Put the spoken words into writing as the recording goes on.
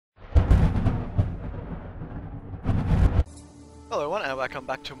Hello everyone and welcome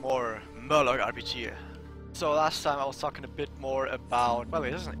back to more Murloc RPG. So last time I was talking a bit more about... By the way,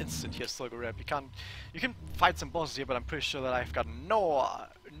 there's an instant here, still go rep. You can fight some bosses here, but I'm pretty sure that I've got no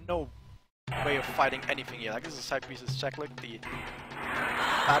way of fighting anything here. Like this is a side pieces check, like the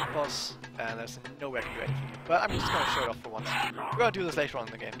bad boss, and there's no way I can do anything here. But I'm just gonna show it off for once. We're gonna do this later on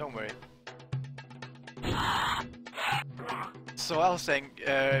in the game, don't worry. So I was saying,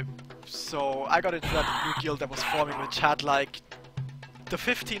 so I got into that new guild that was forming, which had like the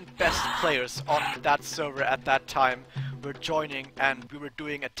 15 best players on that server at that time were joining, and we were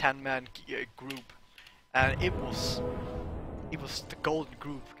doing a 10-man group, and it was the golden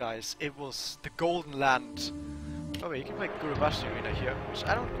group, guys. It was the golden land. Oh wait, you can make Gurubashi Arena here, which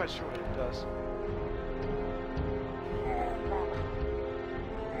I don't quite sure what it does.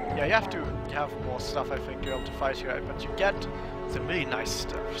 Yeah, you have to have more stuff, I think, to be able to fight here, but you get some really nice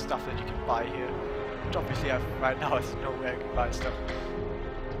stuff that you can buy here. Which obviously right now there's no way I can buy stuff.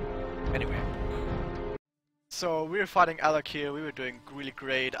 Anyway. So we were fighting Alec here, we were doing really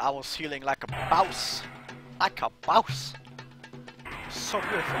great. I was healing like a boss. Like a boss. So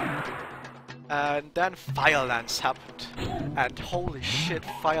beautiful. And then Firelance happened. And holy shit,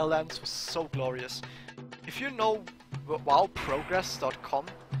 Firelance was so glorious. If you know wowprogress.com,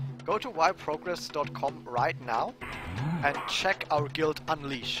 go to wowprogress.com right now and check our guild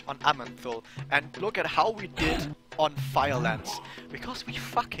Unleash on Amanthul and look at how we did on Firelance, because we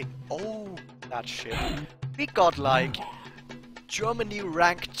fucking own that shit. We got like Germany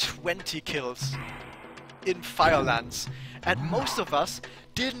rank 20 kills in Firelance, and most of us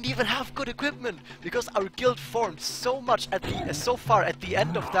didn't even have good equipment because our guild formed so much at the so far at the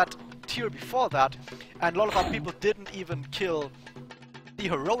end of that tier before that, and a lot of our people didn't even kill the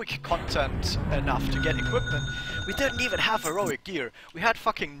heroic content enough to get equipment. We didn't even have heroic gear. We had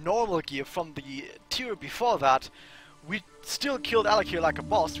fucking normal gear from the tier before that. We still killed Alec here like a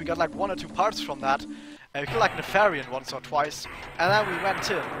boss. We got like 1 or 2 parts from that. We killed like Nefarian once or twice. And then we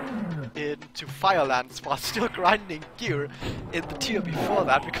went into Firelance while still grinding gear in the tier before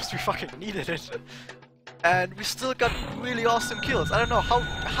that because we fucking needed it. And we still got really awesome kills. I don't know,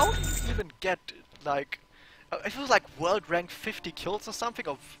 how do you even get like... It was like world rank 50 kills or something,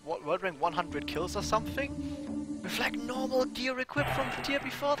 or world rank 100 kills or something, with like normal gear equipped from the tier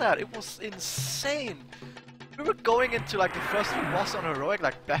before that. It was insane. We were going into like the first boss on heroic,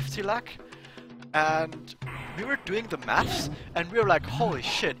 like Beftilak, and we were doing the maths, and we were like, holy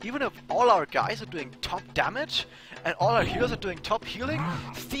shit, even if all our guys are doing top damage, and all our healers are doing top healing,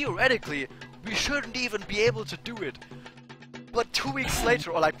 theoretically, we shouldn't even be able to do it. But 2 weeks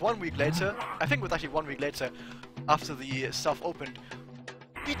later, or like 1 week later, I think it was actually 1 week later, after the stuff opened,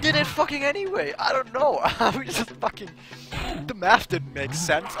 we did it fucking anyway. I don't know. We just fucking... The math didn't make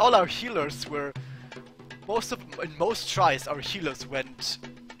sense. All our healers were... In most tries, our healers went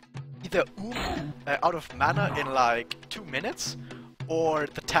either out of mana in like 2 minutes, or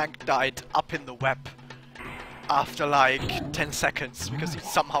the tank died up in the web after like 10 seconds, because he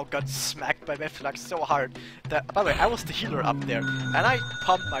somehow got smacked by Beftilak so hard that... By the way, I was the healer up there, and I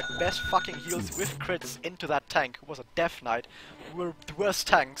pumped my best fucking heals with crits into that tank, who was a Death Knight. We were the worst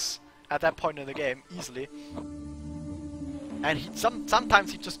tanks at that point in the game, easily. And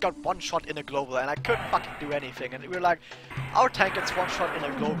sometimes he just got one shot in a global, and I couldn't fucking do anything. And we were like, our tank gets one shot in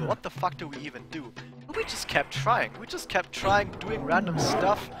a global, what the fuck do we even do? And we just kept trying. We just kept trying, doing random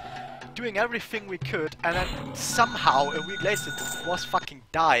stuff, doing everything we could, and then somehow a week later the boss fucking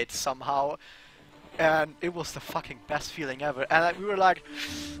died somehow, and it was the fucking best feeling ever. And we were like,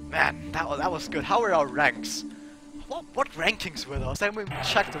 man, that was good. How are our ranks? What rankings were those? Then when we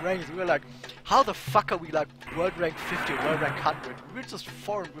checked the rankings, we were like, how the fuck are we like world rank 50 or world rank 100? We were just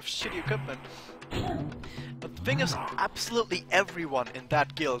formed with shitty equipment. But the thing is, absolutely everyone in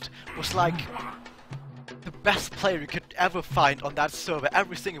that guild was like the best player you could ever find on that server,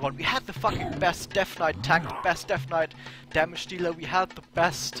 every single one. We had the fucking best Death Knight tank, the best Death Knight damage dealer, we had the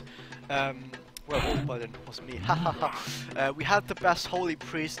best, well, Holy Paladin was me, hahaha. We had the best Holy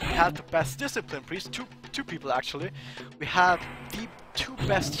Priest, we had the best Discipline Priest, two people actually. We had the 2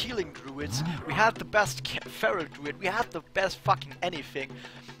 best healing druids, we had the best feral druid, we had the best fucking anything.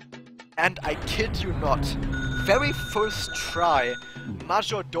 And I kid you not, very first try,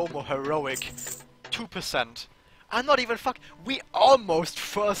 Majordomo Heroic, 2%. I'm not even we almost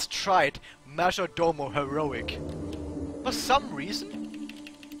first tried Majordomo Heroic. For some reason,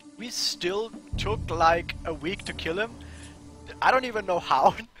 we still took like a week to kill him. I don't even know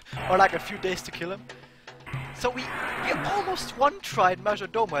how, or like a few days to kill him. So we almost tried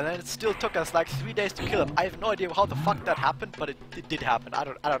Majordomo and then it still took us like 3 days to kill him. I have no idea how the fuck that happened, but it did happen. I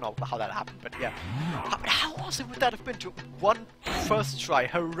don't know how that happened, but yeah. How awesome would that have been to one first try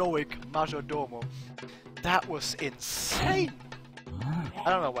heroic Majordomo? That was insane. I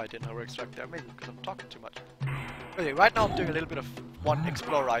don't know why I didn't heroic strike there. Maybe because I'm talking too much. Okay, right now I'm doing a little bit of 1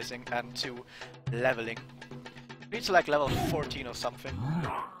 explorizing and 2 leveling. Need to like level 14 or something.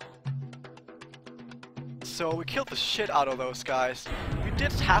 So we killed the shit out of those guys. We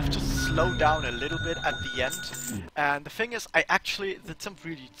did have to slow down a little bit at the end. And the thing is, I actually did some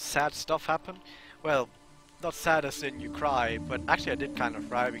really sad stuff happen. Well, not sad as in you cry, but actually I did kind of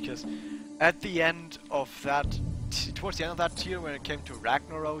cry because at the end of that, towards the end of that tier when it came to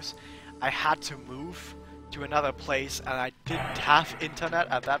Ragnaros, I had to move to another place and I didn't have internet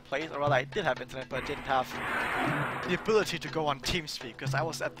at that place, or rather I did have internet but I didn't have the ability to go on TeamSpeak because I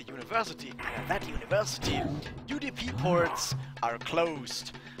was at the university, and at that university UDP ports are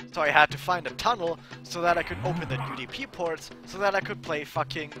closed. So I had to find a tunnel so that I could open the UDP ports so that I could play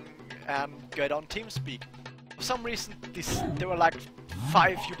fucking and get on TeamSpeak. For some reason there were like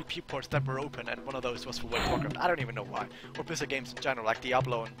 5 UDP ports that were open and one of those was for World of Warcraft. I don't even know why. Or Blizzard games in general, like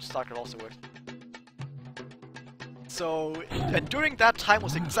Diablo and StarCraft also worked. So, and during that time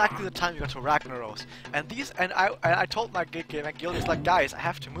was exactly the time we got to Ragnaros. And I told my guild, it's like, guys, I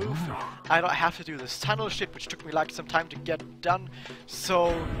have to move. I have to do this tunnel shit, which took me like some time to get done.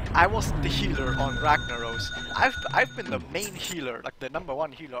 So, I wasn't the healer on Ragnaros. I've been the main healer, like the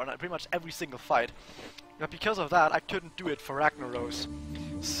 #1 healer on pretty much every single fight. But because of that, I couldn't do it for Ragnaros.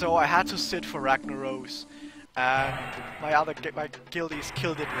 So I had to sit for Ragnaros. And my guildies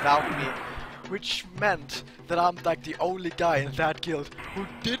killed it without me. Which meant that I'm like the only guy in that guild who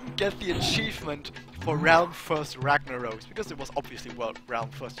didn't get the achievement for Realm First Ragnaros, because it was obviously Realm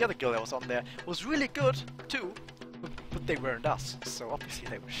First. The other guild that was on there was really good too, but they weren't us, so obviously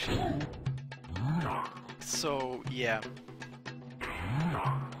they were shit. So yeah.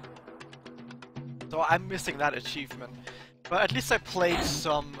 So I'm missing that achievement. But at least I played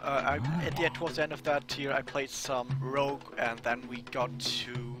some, towards the end of that tier I played some Rogue, and then we got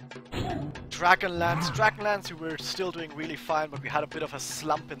to Dragonlance. Dragonlance we were still doing really fine, but we had a bit of a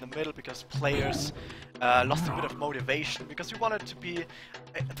slump in the middle because players lost a bit of motivation, because we wanted to be...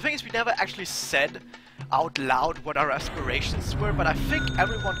 The thing is, we never actually said out loud what our aspirations were, but I think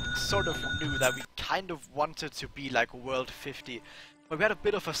everyone sort of knew that we kind of wanted to be like World 50. But we had a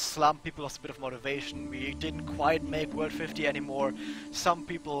bit of a slump, people lost a bit of motivation, we didn't quite make World 50 anymore, some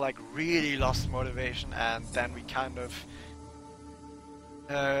people like really lost motivation, and then we kind of...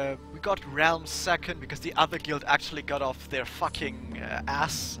 we got Realm 2nd because the other guild actually got off their fucking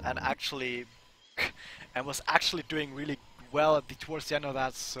ass and actually... and was actually doing really well towards the end of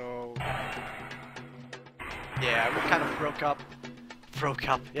that, so... Yeah, we kind of broke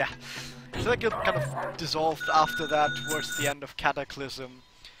up, yeah. So the guild kind of dissolved after that towards the end of Cataclysm,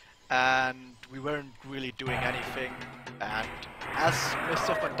 and we weren't really doing anything, and as Mists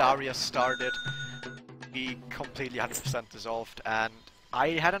of Pandaria started, we completely 100% dissolved, and I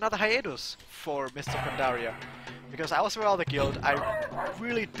had another hiatus for Mists of Pandaria, because I was around the guild. I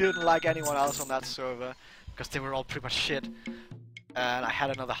really didn't like anyone else on that server, because they were all pretty much shit, and I had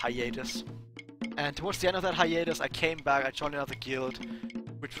another hiatus. And towards the end of that hiatus, I came back, I joined another guild,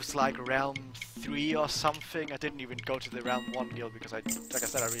 which was like Realm 3 or something. I didn't even go to the Realm 1 guild because like I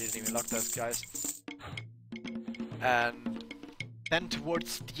said, I really didn't even like those guys. And then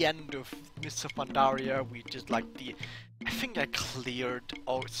towards the end of Mists of Pandaria, we did like I think I cleared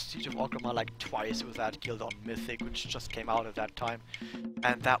Siege of Orgrimmar like twice with that guild on Mythic, which just came out at that time.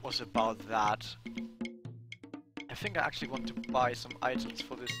 And that was about that. I think I actually want to buy some items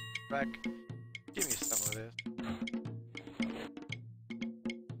for this track. Give me some of this.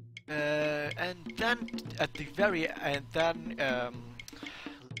 And then at the very end,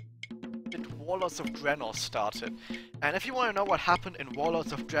 Warlords of Draenor started. And if you want to know what happened in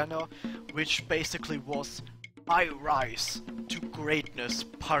Warlords of Draenor, which basically was my rise to greatness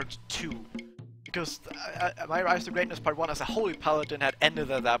part 2. Because my rise to greatness part 1 as a Holy Paladin had ended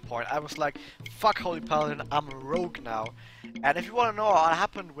at that point. I was like, fuck Holy Paladin, I'm a rogue now. And if you want to know what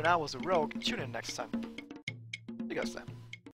happened when I was a rogue, tune in next time. See you guys then.